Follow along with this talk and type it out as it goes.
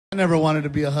I never wanted to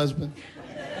be a husband.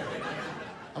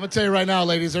 I'm going to tell you right now,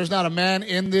 ladies, there's not a man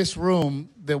in this room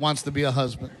that wants to be a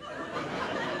husband.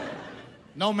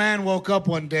 No man woke up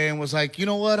one day and was like, you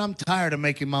know what? I'm tired of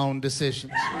making my own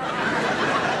decisions.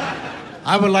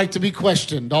 I would like to be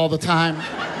questioned all the time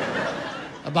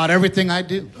about everything I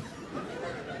do.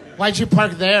 Why'd you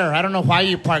park there? I don't know why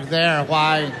you parked there.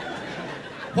 Why?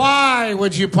 Why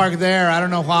would you park there? I don't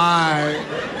know why.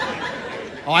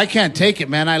 Oh, I can't take it,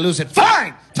 man. I lose it.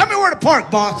 Fine! Tell me where to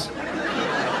park, boss.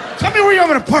 Tell me where you're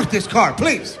going to park this car,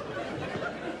 please.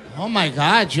 Oh, my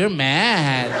God, you're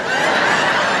mad.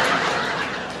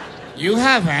 You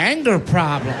have anger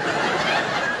problems.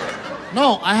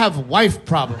 No, I have wife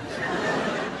problems.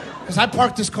 Because I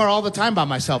park this car all the time by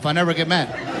myself. I never get mad.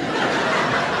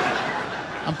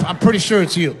 I'm pretty sure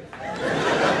it's you.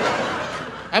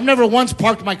 I've never once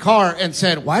parked my car and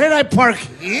said, why did I park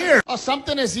here? Oh,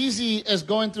 something as easy as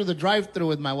going through the drive-thru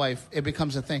with my wife, it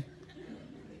becomes a thing.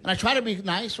 And I try to be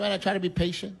nice, right? I try to be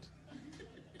patient.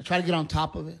 I try to get on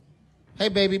top of it. Hey,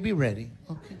 baby, be ready.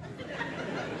 Okay.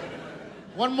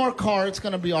 One more car, it's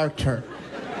going to be our turn.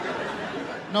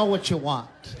 Know what you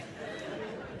want.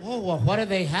 Oh, well, what do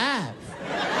they have?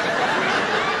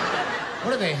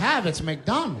 What do they have? It's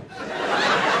McDonald's.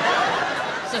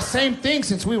 It's the same thing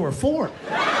since we were 4.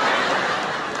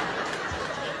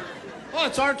 Oh,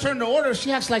 it's our turn to order. She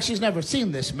acts like she's never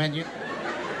seen this menu.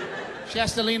 She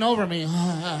has to lean over me.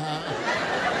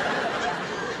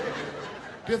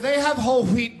 Do they have whole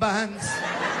wheat buns?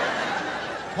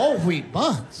 Whole wheat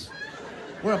buns?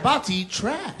 We're about to eat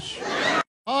trash.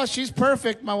 Oh, she's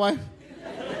perfect, my wife.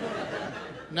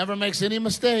 Never makes any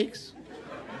mistakes.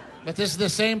 But this is the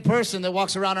same person that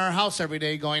walks around our house every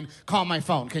day going, call my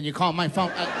phone. Can you call my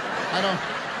phone? I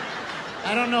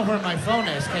don't know where my phone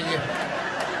is. Can you?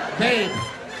 Babe,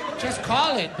 just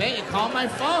call it. Babe, call my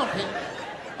phone.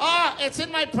 Oh, it's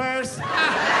in my purse. I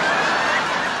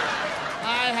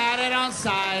had it on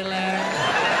silent.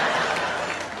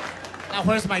 Now,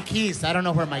 where's my keys? I don't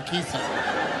know where my keys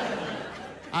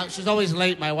are. She's always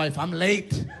late, my wife. I'm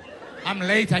late.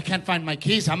 I can't find my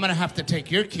keys. I'm going to have to take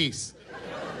your keys.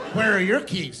 Where are your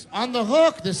keys? On the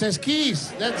hook that says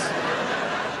keys.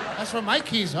 That's where my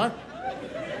keys are.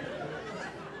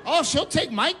 Oh, she'll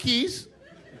take my keys.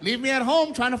 Leave me at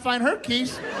home trying to find her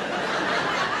keys.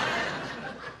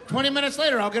 20 minutes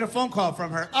later, I'll get a phone call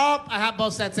from her. Oh, I have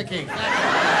both sets of keys.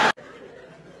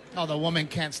 Oh, the woman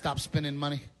can't stop spending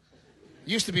money.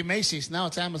 It used to be Macy's, now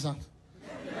it's Amazon.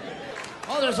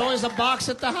 Oh, there's always a box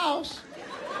at the house.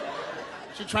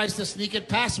 She tries to sneak it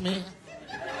past me.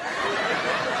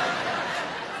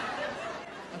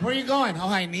 Where are you going? Oh,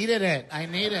 I needed it. I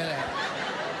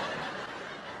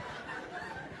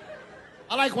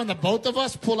like when the both of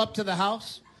us pull up to the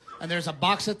house and there's a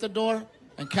box at the door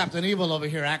and Captain Evil over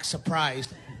here acts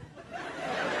surprised.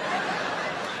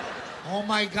 Oh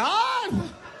my God!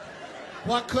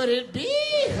 What could it be?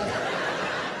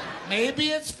 Maybe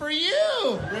it's for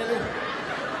you. Really?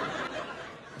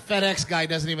 The FedEx guy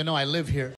doesn't even know I live here.